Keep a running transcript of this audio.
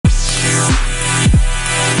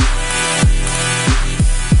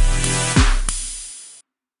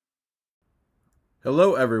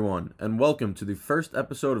Hello, everyone, and welcome to the first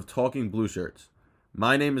episode of Talking Blue Shirts.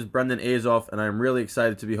 My name is Brendan Azoff, and I am really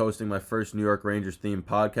excited to be hosting my first New York Rangers themed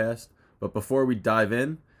podcast. But before we dive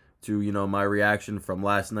in to my reaction from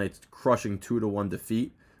last night's crushing 2-1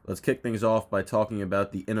 defeat, let's kick things off by talking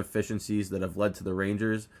about the inefficiencies that have led to the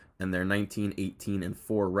Rangers and their 19-18-4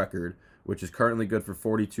 record, which is currently good for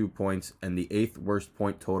 42 points and the 8th worst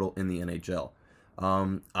point total in the NHL.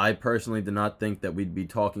 I personally did not think that we'd be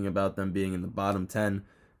talking about them being in the bottom 10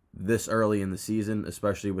 this early in the season,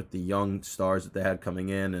 especially with the young stars that they had coming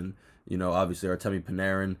in. And, obviously Artemi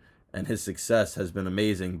Panarin and his success has been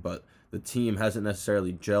amazing, but the team hasn't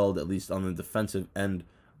necessarily gelled, at least on the defensive end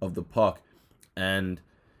of the puck. And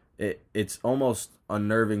it's almost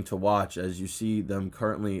unnerving to watch as you see them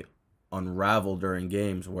currently unravel during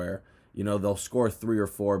games where, they'll score 3 or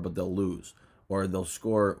 4, but they'll lose, or they'll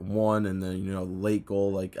score one and then late goal,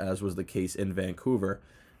 like as was the case in Vancouver.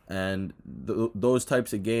 And those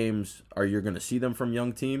types of games you're going to see them from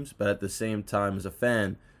young teams, but at the same time, as a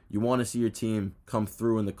fan, you want to see your team come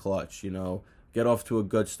through in the clutch, get off to a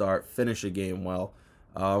good start, finish a game well.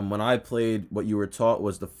 When I played, what you were taught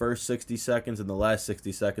was the first 60 seconds and the last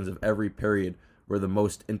 60 seconds of every period were the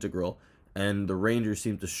most integral, and the Rangers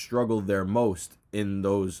seem to struggle there most in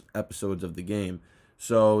those episodes of the game.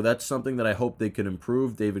 So that's something that I hope they can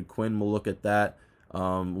improve. David Quinn will look at that.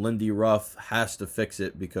 Lindy Ruff has to fix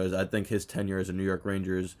it because I think his tenure as a New York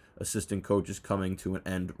Rangers assistant coach is coming to an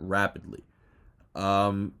end rapidly.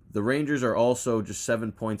 The Rangers are also just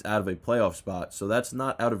 7 points out of a playoff spot, so that's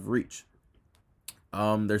not out of reach.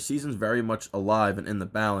 Their season's very much alive and in the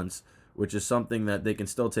balance, which is something that they can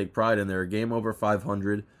still take pride in. They're a game over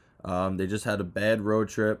 500. They just had a bad road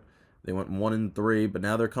trip. They went 1-3, but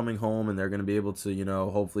now they're coming home and they're going to be able to,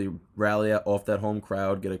 hopefully rally off that home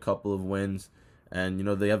crowd, get a couple of wins. And,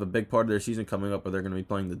 they have a big part of their season coming up where they're going to be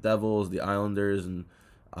playing the Devils, the Islanders, and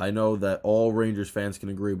I know that all Rangers fans can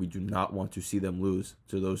agree we do not want to see them lose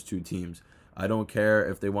to those two teams. I don't care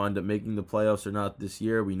if they wind up making the playoffs or not this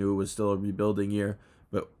year. We knew it was still a rebuilding year,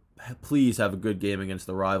 but please have a good game against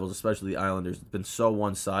the rivals, especially the Islanders. It's been so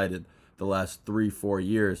one-sided the last 3-4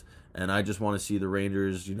 years, and I just want to see the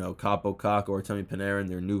Rangers, Kaapo Kakko or Artemi Panarin,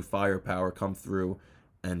 their new firepower, come through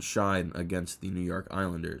and shine against the New York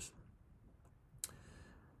Islanders.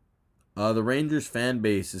 The Rangers fan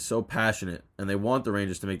base is so passionate, and they want the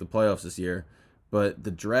Rangers to make the playoffs this year, but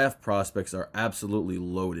the draft prospects are absolutely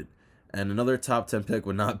loaded, and another top 10 pick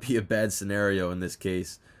would not be a bad scenario in this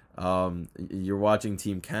case. You're watching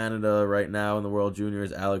Team Canada right now in the World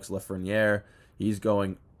Juniors, Alex Lafreniere. He's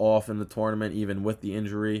going off in the tournament, even with the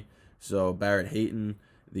injury. So Barrett Hayton,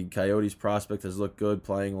 the Coyotes prospect, has looked good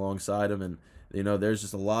playing alongside him. And, there's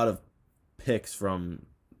just a lot of picks from,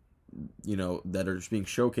 that are just being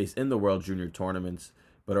showcased in the World Junior tournaments,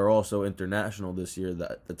 but are also international this year.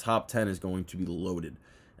 That the top 10 is going to be loaded.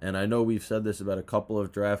 And I know we've said this about a couple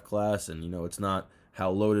of draft class, and, it's not how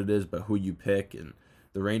loaded it is, but who you pick. And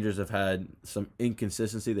the Rangers have had some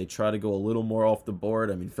inconsistency. They try to go a little more off the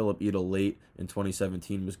board. I mean, Philip Edel late in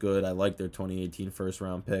 2017 was good. I like their 2018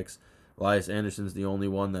 first-round picks. Elias Anderson's the only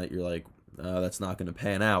one that you're like, that's not going to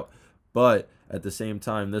pan out. But at the same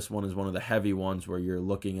time, this one is one of the heavy ones where you're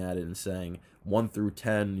looking at it and saying 1 through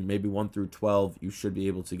 10, maybe 1 through 12, you should be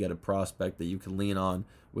able to get a prospect that you can lean on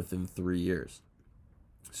within 3 years.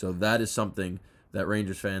 So that is something that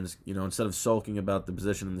Rangers fans, instead of sulking about the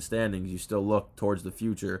position in the standings, you still look towards the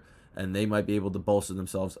future, and they might be able to bolster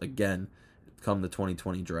themselves again come the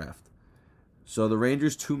 2020 draft. So the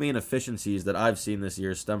Rangers' two main efficiencies that I've seen this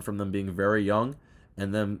year stem from them being very young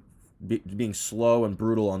and them being slow and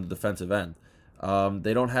brutal on the defensive end.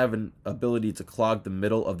 They don't have an ability to clog the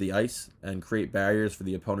middle of the ice and create barriers for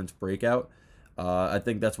the opponent's breakout. I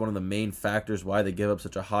think that's one of the main factors why they give up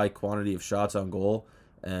such a high quantity of shots on goal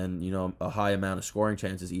and a high amount of scoring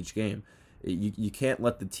chances each game. You can't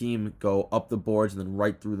let the team go up the boards and then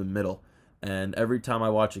right through the middle. And every time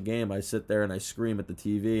I watch a game, I sit there and I scream at the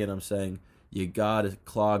TV and I'm saying, you got to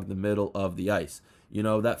clog the middle of the ice.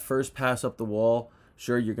 That first pass up the wall,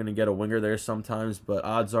 sure, you're going to get a winger there sometimes, but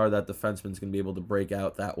odds are that defenseman's going to be able to break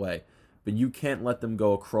out that way. But you can't let them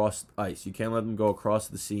go across ice. You can't let them go across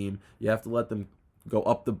the seam. You have to let them go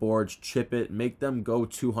up the boards, chip it, make them go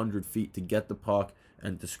 200 feet to get the puck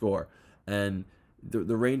and to score. And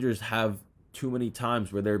the Rangers have too many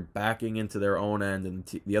times where they're backing into their own end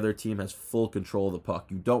and the other team has full control of the puck.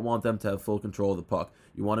 You don't want them to have full control of the puck.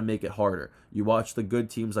 You want to make it harder. You watch the good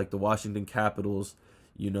teams like the Washington Capitals,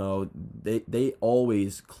 they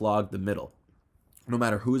always clog the middle. No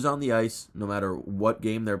matter who's on the ice, no matter what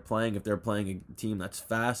game they're playing, if they're playing a team that's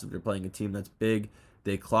fast, if they're playing a team that's big,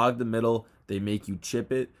 they clog the middle, They make you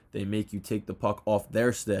chip it. They make you take the puck off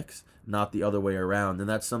their sticks, not the other way around. And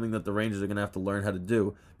that's something that the Rangers are going to have to learn how to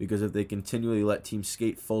do, because if they continually let teams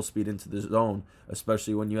skate full speed into the zone,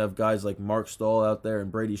 especially when you have guys like Mark Stahl out there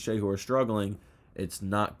and Brady Shea who are struggling, it's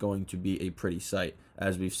not going to be a pretty sight,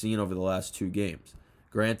 as we've seen over the last 2 games.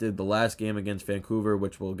 Granted, the last game against Vancouver,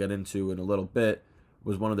 which we'll get into in a little bit,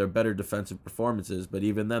 was one of their better defensive performances, but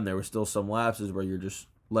even then there were still some lapses where you're just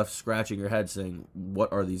left scratching your head saying,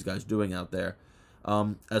 what are these guys doing out there?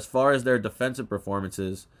 As far as their defensive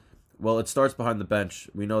performances, well, it starts behind the bench.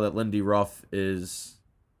 We know that Lindy Ruff is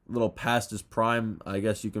a little past his prime, I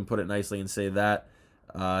guess you can put it nicely and say that.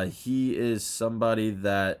 He is somebody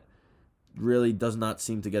that really does not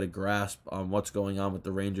seem to get a grasp on what's going on with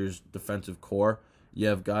the Rangers' defensive core. You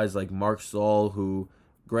have guys like Mark Stahl, who,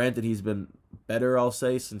 granted, he's been better, I'll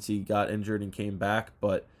say, since he got injured and came back,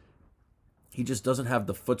 but he just doesn't have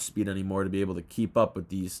the foot speed anymore to be able to keep up with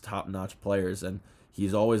these top-notch players, and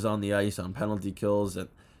he's always on the ice on penalty kills, and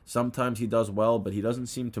sometimes he does well, but he doesn't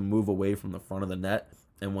seem to move away from the front of the net,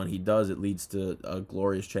 and when he does, it leads to a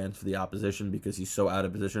glorious chance for the opposition because he's so out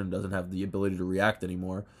of position and doesn't have the ability to react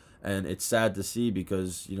anymore. And it's sad to see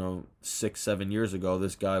because, 6-7 years ago,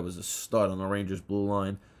 this guy was a stud on the Rangers' blue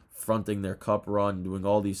line, fronting their cup run, doing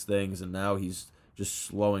all these things, and now he's just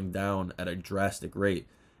slowing down at a drastic rate.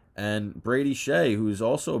 And Brady Shea, who's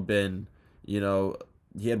also been, he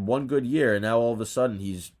had one good year, and now all of a sudden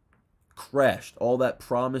he's crashed all that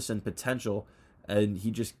promise and potential, and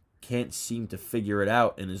he just can't seem to figure it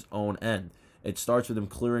out in his own end. It starts with him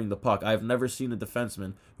clearing the puck. I've never seen a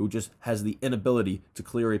defenseman who just has the inability to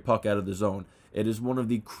clear a puck out of the zone. It is one of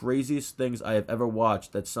the craziest things I have ever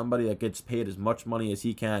watched, that somebody that gets paid as much money as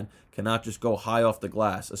he cannot just go high off the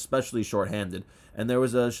glass, especially shorthanded. And there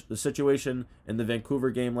was a situation in the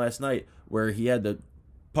Vancouver game last night where he had the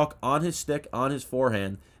puck on his stick, on his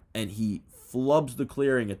forehand, and he flubs the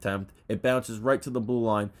clearing attempt. It bounces right to the blue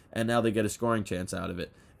line, and now they get a scoring chance out of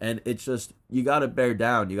it. And it's just, you got to bear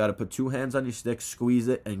down. You got to put 2 hands on your stick, squeeze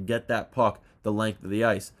it, and get that puck the length of the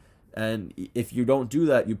ice. And if you don't do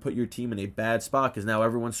that, you put your team in a bad spot because now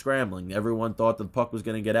everyone's scrambling. Everyone thought the puck was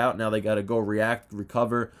going to get out. Now they got to go react,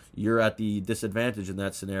 recover. You're at the disadvantage in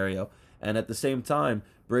that scenario. And at the same time,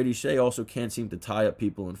 Brady Shea also can't seem to tie up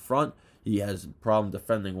people in front. He has a problem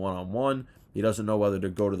defending one-on-one. He doesn't know whether to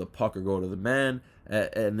go to the puck or go to the man.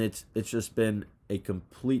 And it's just been a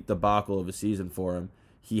complete debacle of a season for him.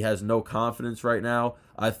 He has no confidence right now.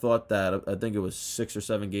 I thought that, I think it was 6 or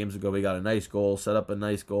 7 games ago, he got a nice goal, set up a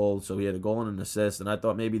nice goal, so he had a goal and an assist, and I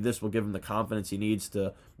thought maybe this will give him the confidence he needs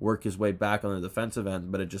to work his way back on the defensive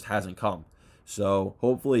end, but it just hasn't come. So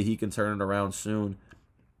hopefully he can turn it around soon,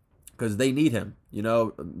 because they need him.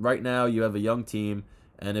 Right now you have a young team,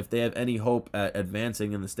 and if they have any hope at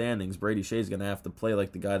advancing in the standings, Brady Shea's going to have to play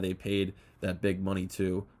like the guy they paid that big money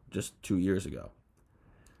to just 2 years ago.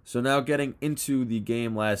 So now getting into the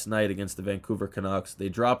game last night against the Vancouver Canucks, they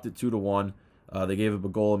dropped it 2-1. They gave up a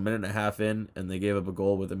goal a minute and a half in, and they gave up a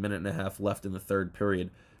goal with a minute and a half left in the third period.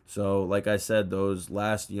 So like I said, those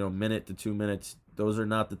last minute to 2 minutes, those are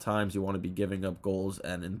not the times you want to be giving up goals,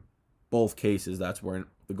 and in both cases, that's where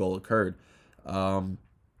the goal occurred.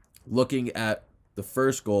 Looking at the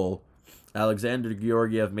first goal, Alexander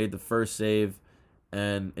Georgiev made the first save,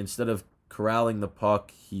 and instead of corralling the puck,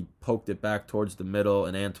 he poked it back towards the middle,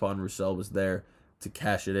 and Antoine Roussel was there to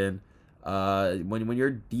cash it in. When your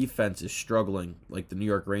defense is struggling, like the New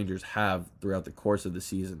York Rangers have throughout the course of the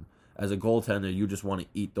season, as a goaltender, you just want to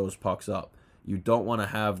eat those pucks up. You don't want to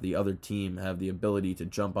have the other team have the ability to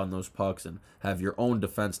jump on those pucks and have your own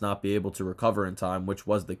defense not be able to recover in time, which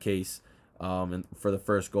was the case for the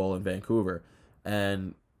first goal in Vancouver.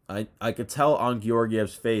 And I could tell on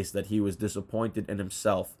Georgiev's face that he was disappointed in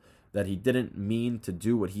himself, that he didn't mean to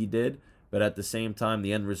do what he did, but at the same time,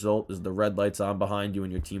 the end result is the red lights on behind you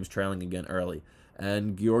and your team's trailing again early.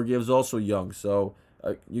 And Georgiev's also young, so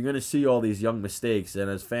you're going to see all these young mistakes, and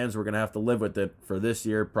as fans, we're going to have to live with it for this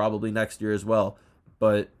year, probably next year as well.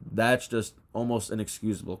 But that's just almost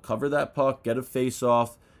inexcusable. Cover that puck, get a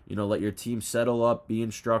face-off, let your team settle up, be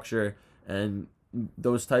in structure, and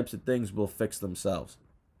those types of things will fix themselves.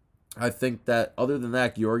 I think that other than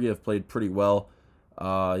that, Georgiev played pretty well.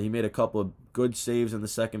 He made a couple of good saves in the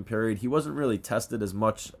second period. He wasn't really tested as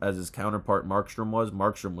much as his counterpart Markstrom was.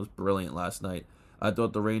 Markstrom was brilliant last night. I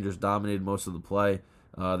thought the Rangers dominated most of the play.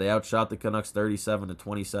 They outshot the Canucks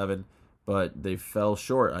 37-27, but they fell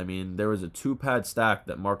short. I mean, there was a 2-pad stack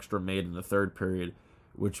that Markstrom made in the third period,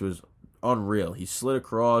 which was unreal. He slid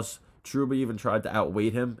across. Trouba even tried to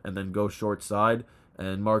outweight him and then go short side,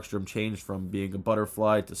 and Markstrom changed from being a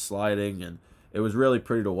butterfly to sliding, and it was really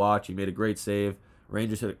pretty to watch. He made a great save.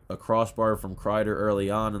 Rangers hit a crossbar from Kreider early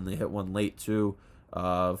on, and they hit one late too.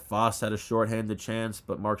 Foss had a shorthanded chance,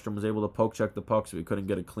 but Markstrom was able to poke check the puck, so he couldn't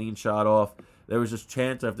get a clean shot off. There was just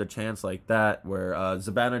chance after chance like that where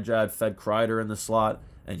Zibanejad fed Kreider in the slot,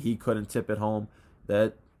 and he couldn't tip it home.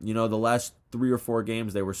 That, the last 3 or 4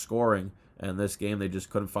 games they were scoring, and this game they just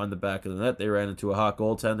couldn't find the back of the net. They ran into a hot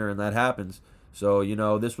goaltender, and that happens. So,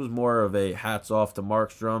 this was more of a hats off to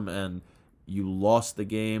Markstrom, and you lost the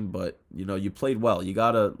game, but, you played well. You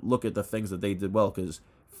got to look at the things that they did well, because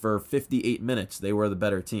for 58 minutes, they were the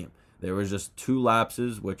better team. There was just 2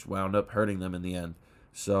 lapses, which wound up hurting them in the end.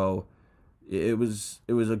 So it was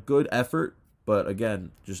a good effort, but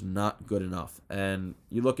again, just not good enough. And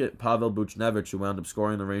you look at Pavel Buchnevich, who wound up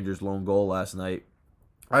scoring the Rangers' lone goal last night.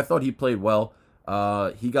 I thought he played well.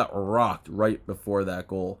 He got rocked right before that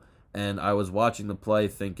goal. And I was watching the play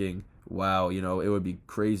thinking, wow, it would be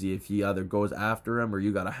crazy if he either goes after him or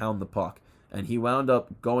you got to hound the puck. And he wound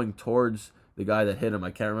up going towards the guy that hit him.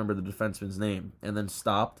 I can't remember the defenseman's name. And then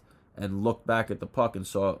stopped and looked back at the puck and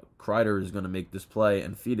saw Kreider is going to make this play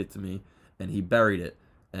and feed it to me. And he buried it.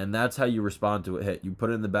 And that's how you respond to a hit. You put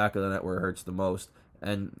it in the back of the net where it hurts the most.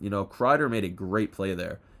 And, Kreider made a great play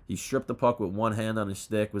there. He stripped the puck with one hand on his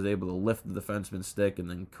stick, was able to lift the defenseman's stick and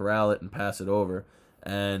then corral it and pass it over.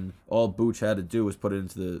 And all Booch had to do was put it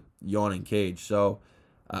into the yawning cage. So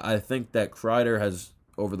I think that Kreider has,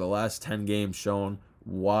 over the last 10 games, shown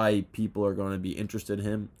why people are going to be interested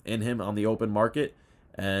in him on the open market.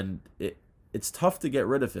 And it's tough to get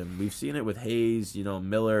rid of him. We've seen it with Hayes,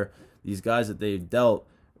 Miller, these guys that they've dealt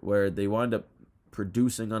where they wind up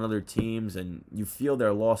producing on other teams, and you feel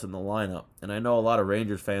they're lost in the lineup. And I know a lot of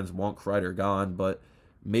Rangers fans want Kreider gone, but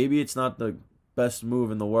maybe it's not the best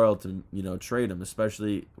move in the world to trade him,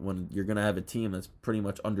 especially when you're going to have a team that's pretty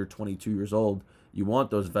much under 22 years old. You want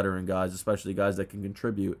those veteran guys, especially guys that can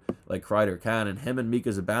contribute like Kreider can. And him and Mika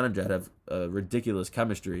Zibanejad have ridiculous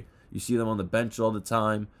chemistry. You see them on the bench all the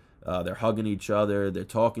time. They're hugging each other. They're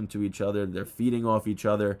talking to each other. They're feeding off each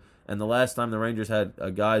other. And the last time the Rangers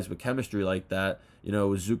had guys with chemistry like that, it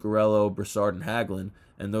was Zuccarello, Brassard, and Hagelin.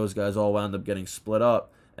 And those guys all wound up getting split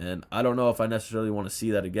up. And I don't know if I necessarily want to see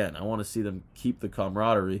that again. I want to see them keep the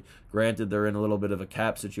camaraderie. Granted, they're in a little bit of a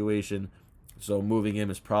cap situation, so moving him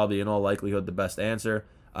is probably in all likelihood the best answer.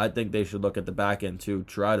 I think they should look at the back end too.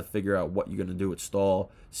 Try to figure out what you're going to do with Stahl.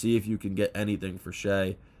 See if you can get anything for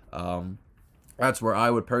Shea. That's where I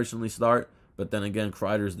would personally start. But then again,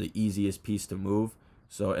 Kreider's the easiest piece to move.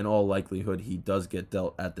 So in all likelihood, he does get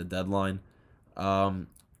dealt at the deadline. Greg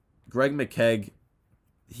McKegg,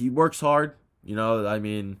 he works hard.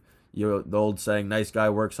 The old saying, nice guy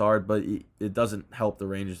works hard, but it doesn't help the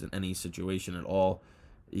Rangers in any situation at all.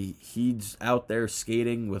 He's out there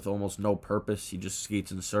skating with almost no purpose. He just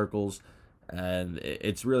skates in circles, and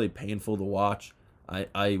it's really painful to watch.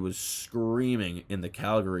 I was screaming in the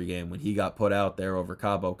Calgary game when he got put out there over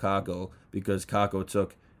Kaapo Kakko because Kakko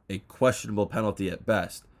took a questionable penalty at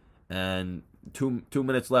best. And two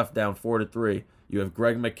minutes left, down 4-3. You have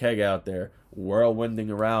Greg McKegg out there whirlwinding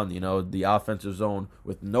around, the offensive zone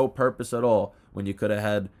with no purpose at all when you could have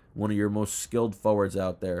had one of your most skilled forwards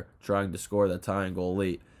out there trying to score that tying goal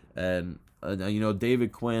late. And,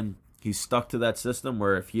 David Quinn, he's stuck to that system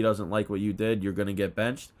where if he doesn't like what you did, you're going to get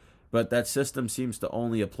benched. But that system seems to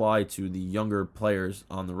only apply to the younger players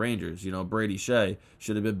on the Rangers. Brady Shea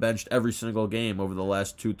should have been benched every single game over the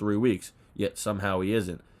last 2-3 weeks, yet somehow he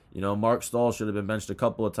isn't. Mark Stahl should have been benched a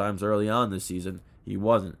couple of times early on this season. He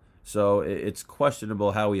wasn't. So it's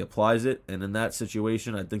questionable how he applies it. And in that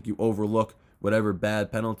situation, I think you overlook whatever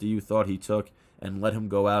bad penalty you thought he took and let him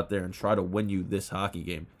go out there and try to win you this hockey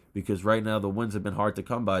game. Because right now the wins have been hard to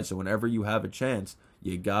come by. So whenever you have a chance,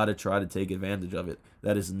 you got to try to take advantage of it.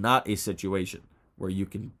 That is not a situation where you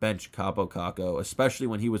can bench Kaapo Kakko, especially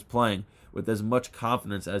when he was playing with as much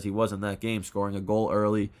confidence as he was in that game, scoring a goal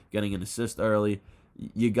early, getting an assist early.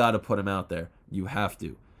 You got to put him out there. You have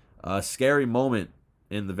to. A scary moment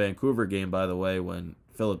in the Vancouver game, by the way, when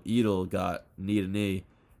Philip Edel got knee to knee.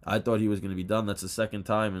 I thought he was going to be done. That's the second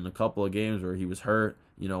time in a couple of games where he was hurt,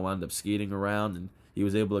 wound up skating around, and he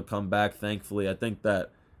was able to come back, thankfully. I think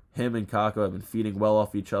that him and Kakko have been feeding well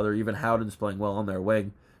off each other. Even Howden's playing well on their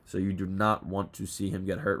wing, so you do not want to see him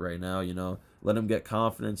get hurt right now. Let him get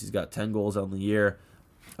confidence. He's got 10 goals on the year.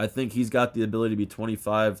 I think he's got the ability to be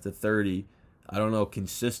 25 to 30. I don't know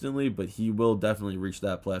consistently, but he will definitely reach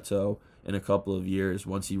that plateau in a couple of years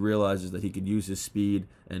once he realizes that he could use his speed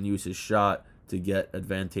and use his shot to get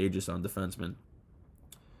advantageous on defensemen.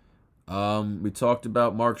 We talked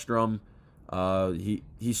about Markstrom.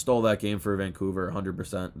 He stole that game for Vancouver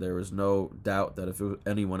 100%. There was no doubt that if it was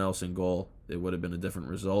anyone else in goal, it would have been a different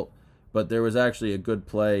result. But there was actually a good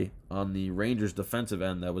play on the Rangers defensive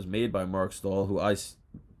end that was made by Mark Stahl, who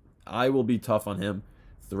I will be tough on him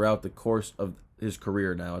throughout the course of his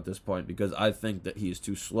career now at this point, because I think that he is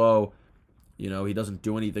too slow. He doesn't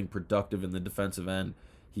do anything productive in the defensive end.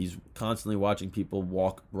 He's constantly watching people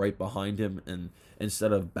walk right behind him, and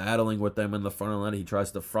instead of battling with them in the front of the net, he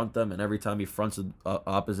tries to front them, and every time he fronts an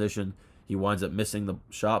opposition, he winds up missing the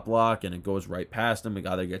shot block, and it goes right past him. It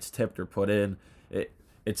either gets tipped or put in.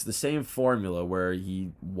 It's the same formula where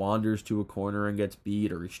he wanders to a corner and gets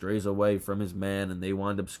beat, or he strays away from his man and they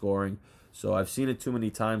wind up scoring. So I've seen it too many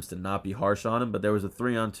times to not be harsh on him, but there was a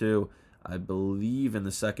 3-on-2, I believe, in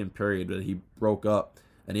the second period that he broke up.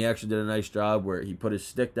 And he actually did a nice job where he put his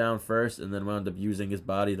stick down first and then wound up using his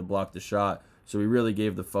body to block the shot. So he really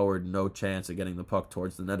gave the forward no chance of getting the puck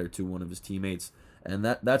towards the net or to one of his teammates. And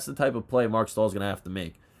that's the type of play Mark Stahl's going to have to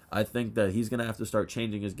make. I think that he's going to have to start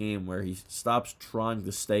changing his game where he stops trying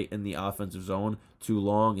to stay in the offensive zone too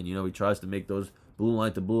long. And, he tries to make those blue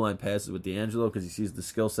line to blue line passes with DeAngelo because he sees the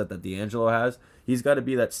skill set that DeAngelo has. He's got to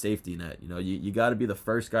be that safety net. You got to be the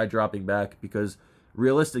first guy dropping back, because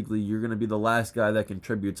realistically, you're going to be the last guy that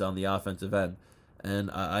contributes on the offensive end.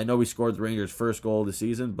 And I know we scored the Rangers' first goal of the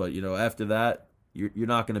season, but, after that, you're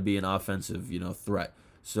not going to be an offensive, threat.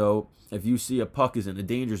 So if you see a puck is in a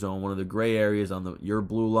danger zone, one of the gray areas on your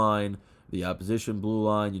blue line, the opposition blue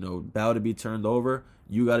line, about to be turned over,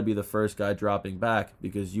 you got to be the first guy dropping back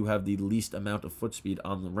because you have the least amount of foot speed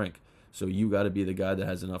on the rink. So you got to be the guy that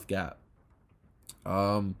has enough gap.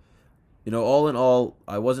 All in all,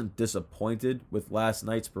 I wasn't disappointed with last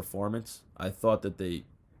night's performance. I thought that they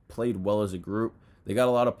played well as a group. They got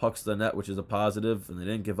a lot of pucks to the net, which is a positive, and they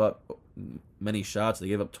didn't give up many shots. They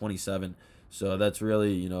gave up 27. So that's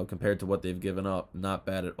really, compared to what they've given up, not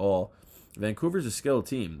bad at all. Vancouver's a skilled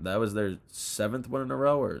team. That was their 7th win in a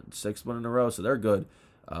row or 6th win in a row, so they're good.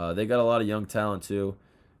 They got a lot of young talent, too.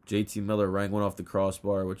 JT Miller rang one off the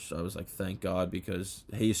crossbar, which I was like, thank God, because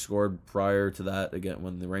Hayes scored prior to that, again,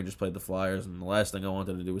 when the Rangers played the Flyers, and the last thing I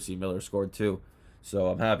wanted to do was see Miller scored too. So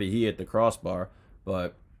I'm happy he hit the crossbar,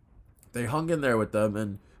 but they hung in there with them,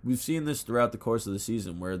 and we've seen this throughout the course of the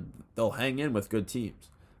season where they'll hang in with good teams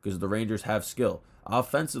because the Rangers have skill.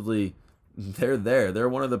 Offensively, they're there. They're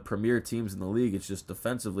one of the premier teams in the league. It's just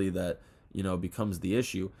defensively that, becomes the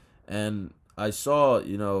issue. And I saw,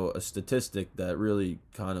 a statistic that really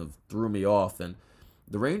kind of threw me off. And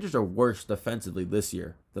the Rangers are worse defensively this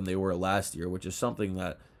year than they were last year, which is something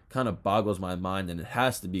that kind of boggles my mind, and it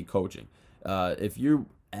has to be coaching. If you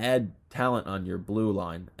add talent on your blue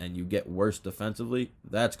line and you get worse defensively,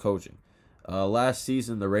 that's coaching. Last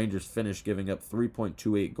season, the Rangers finished giving up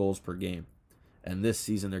 3.28 goals per game. And this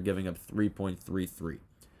season, they're giving up 3.33.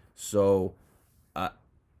 So, I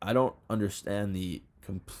don't understand the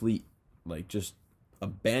complete, just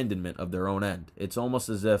abandonment of their own end. It's almost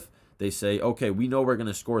as if they say, okay, we know we're going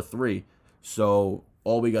to score 3, so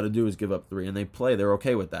all we got to do is give up 3. And they play. They're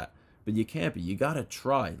okay with that. But you can't be. You got to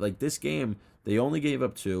try. This game, they only gave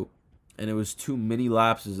up 2, and it was 2 mini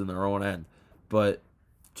lapses in their own end. But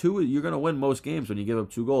 2, you're going to win most games when you give up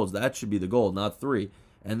 2 goals. That should be the goal, not 3.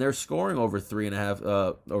 And they're scoring over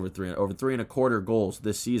 3.25 goals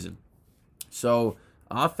this season. So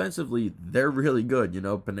offensively, they're really good.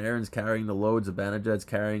 Panarin's carrying the load, Zibanejad's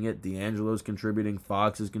carrying it, DeAngelo's contributing,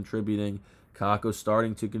 Fox is contributing, Kakko's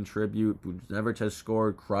starting to contribute, Buchnevich has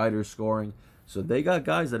scored, Kreider's scoring. So they got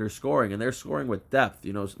guys that are scoring, and they're scoring with depth.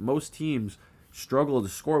 Most teams struggle to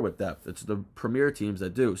score with depth. It's the premier teams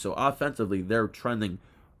that do. So offensively, they're trending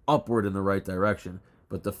upward in the right direction.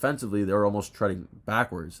 But defensively, they're almost treading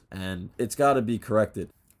backwards, and it's got to be corrected.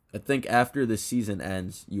 I think after the season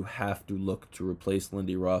ends, you have to look to replace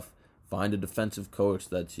Lindy Ruff, find a defensive coach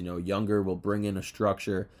that's, younger, will bring in a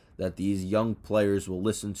structure that these young players will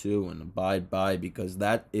listen to and abide by, because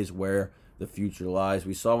that is where the future lies.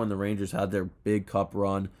 We saw when the Rangers had their big cup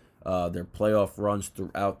run, their playoff runs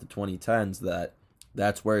throughout the 2010s,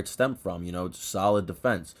 that's where it stemmed from. It's solid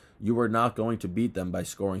defense. You were not going to beat them by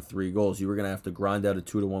scoring 3 goals. You were going to have to grind out a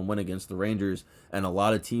 2-1 win against the Rangers, and a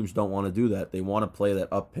lot of teams don't want to do that. They want to play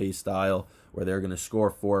that up-pace style where they're going to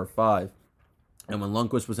score 4 or 5. And when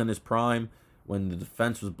Lundqvist was in his prime, when the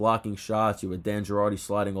defense was blocking shots, you had Dan Girardi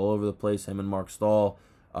sliding all over the place, him and Mark Stahl,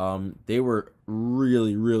 they were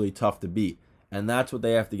really, really tough to beat. And that's what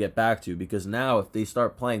they have to get back to, because now if they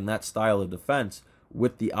start playing that style of defense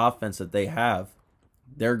with the offense that they have,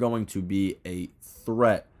 they're going to be a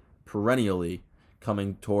threat perennially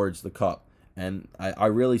coming towards the cup. And I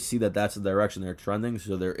really see that that's the direction they're trending.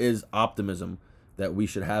 So there is optimism that we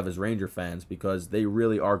should have as Ranger fans, because they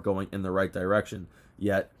really are going in the right direction.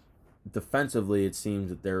 Yet defensively, it seems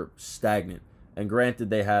that they're stagnant. And granted,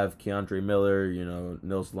 they have Keandre Miller,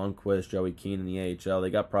 Nils Lundqvist, Joey Keane in the AHL. They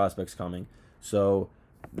got prospects coming. So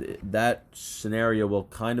that scenario will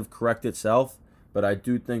kind of correct itself. But I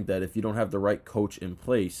do think that if you don't have the right coach in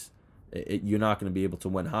place, you're not going to be able to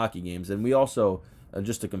win hockey games. And we also,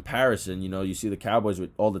 just a comparison, you see the Cowboys with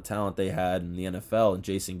all the talent they had in the NFL, and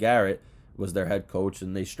Jason Garrett was their head coach,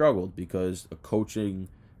 and they struggled because coaching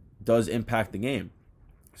does impact the game.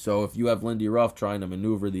 So if you have Lindy Ruff trying to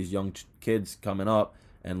maneuver these young kids coming up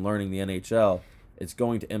and learning the NHL, it's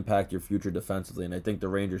going to impact your future defensively. And I think the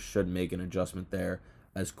Rangers should make an adjustment there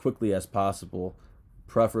as quickly as possible,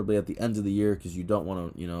 preferably at the end of the year, because you don't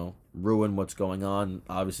want to, ruin what's going on.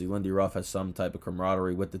 Obviously, Lindy Ruff has some type of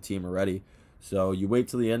camaraderie with the team already. So you wait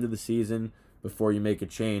till the end of the season before you make a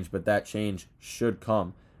change, but that change should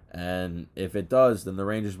come. And if it does, then the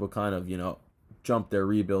Rangers will kind of, jump their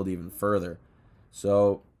rebuild even further.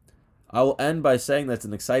 So I will end by saying that's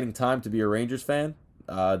an exciting time to be a Rangers fan.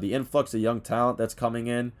 The influx of young talent that's coming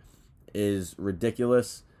in is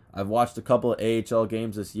ridiculous. I've watched a couple of AHL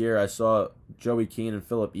games this year. I saw Joey Keane and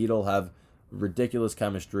Philip Edel have ridiculous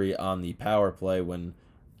chemistry on the power play when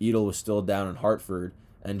Edel was still down in Hartford.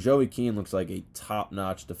 And Joey Keane looks like a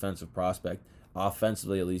top-notch defensive prospect,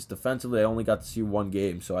 offensively at least. Defensively, I only got to see one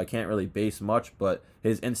game, so I can't really base much, but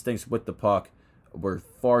his instincts with the puck were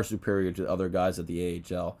far superior to other guys at the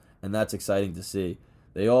AHL, and that's exciting to see.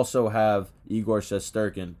 They also have Igor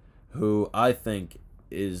Shesterkin, who I think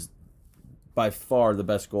is by far the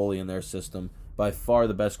best goalie in their system, by far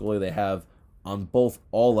the best goalie they have on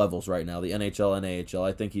all levels right now, the NHL and AHL.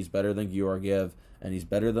 I think he's better than Georgiev, and he's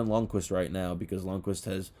better than Lundqvist right now because Lundqvist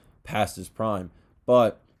has passed his prime.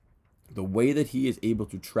 But the way that he is able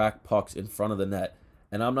to track pucks in front of the net,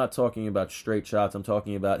 and I'm not talking about straight shots, I'm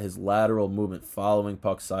talking about his lateral movement, following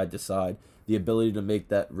pucks side to side, the ability to make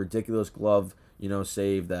that ridiculous glove,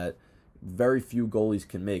 save that very few goalies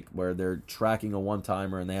can make, where they're tracking a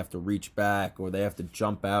one-timer and they have to reach back or they have to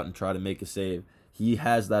jump out and try to make a save. He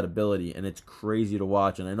has that ability, and it's crazy to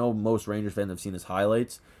watch. And I know most Rangers fans have seen his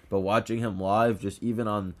highlights, but watching him live, just even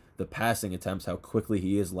on the passing attempts, how quickly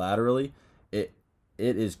he is laterally, it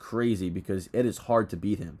is crazy because it is hard to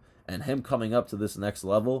beat him. And him coming up to this next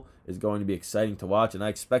level is going to be exciting to watch, and I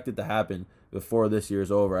expect it to happen before this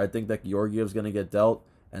year's over. I think that Georgiev's going to get dealt,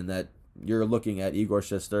 and that you're looking at Igor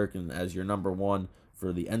Shesterkin as your number one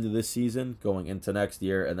for the end of this season going into next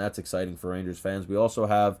year, and that's exciting for Rangers fans. We also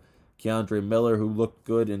have Keandre Miller, who looked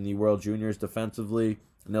good in the World Juniors defensively,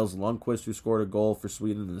 Nils Lundqvist, who scored a goal for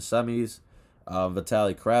Sweden in the semis,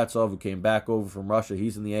 Vitaly Kravtsov, who came back over from Russia.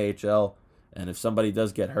 He's in the AHL, and if somebody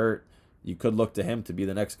does get hurt, you could look to him to be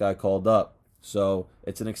the next guy called up. So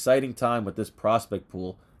it's an exciting time with this prospect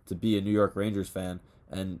pool to be a New York Rangers fan,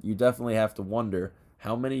 and you definitely have to wonder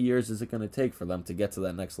how many years is it going to take for them to get to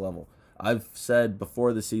that next level. I've said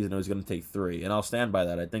before the season it was going to take 3, and I'll stand by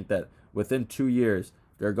that. I think that within 2 years,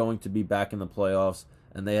 they're going to be back in the playoffs,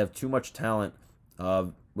 and they have too much talent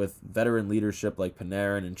with veteran leadership like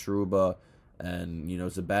Panarin and Trouba and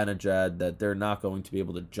Zibanejad that they're not going to be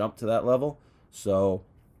able to jump to that level. So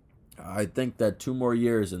I think that 2 more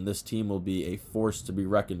years and this team will be a force to be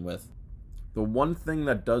reckoned with. The one thing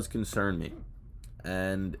that does concern me,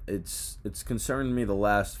 and it's concerned me the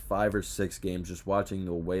last 5 or 6 games just watching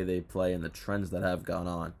the way they play and the trends that have gone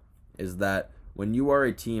on, is that when you are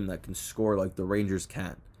a team that can score like the Rangers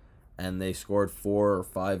can, and they scored 4 or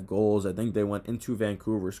 5 goals, I think they went into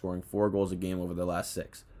Vancouver scoring 4 goals a game over the last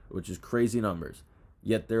 6, which is crazy numbers,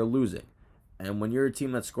 yet they're losing. And when you're a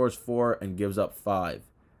team that scores 4 and gives up 5,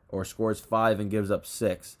 or scores 5 and gives up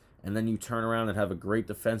 6, and then you turn around and have a great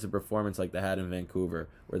defensive performance like they had in Vancouver,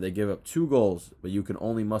 where they give up 2 goals, but you can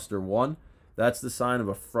only muster 1, that's the sign of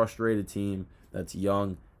a frustrated team that's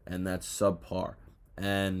young and that's subpar.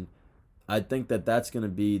 And I think that that's going to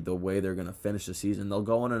be the way they're going to finish the season. They'll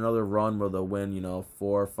go on another run where they'll win, 4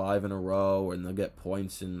 or 5 in a row, and they'll get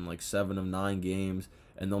points in like 7 of 9 games,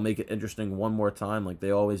 and they'll make it interesting one more time like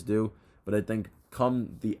they always do. But I think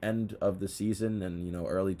come the end of the season and,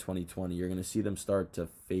 early 2020, you're going to see them start to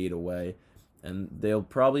fade away, and they'll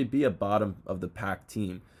probably be a bottom of the pack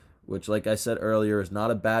team, which, like I said earlier, is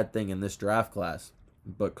not a bad thing in this draft class.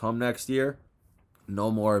 But come next year,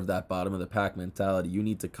 no more of that bottom of the pack mentality. You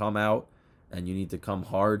need to come out and you need to come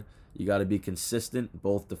hard. You got to be consistent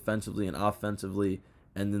both defensively and offensively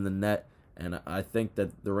and in the net. And I think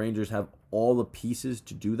that the Rangers have all the pieces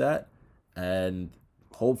to do that. And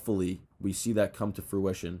hopefully we see that come to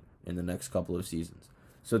fruition in the next couple of seasons.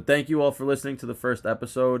 So thank you all for listening to the first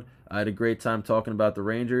episode. I had a great time talking about the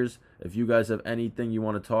Rangers. If you guys have anything you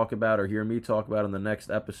want to talk about or hear me talk about in the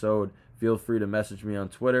next episode, feel free to message me on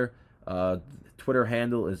Twitter. Twitter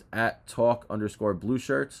handle is at talk_blue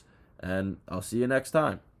shirts, and I'll see you next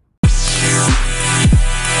time.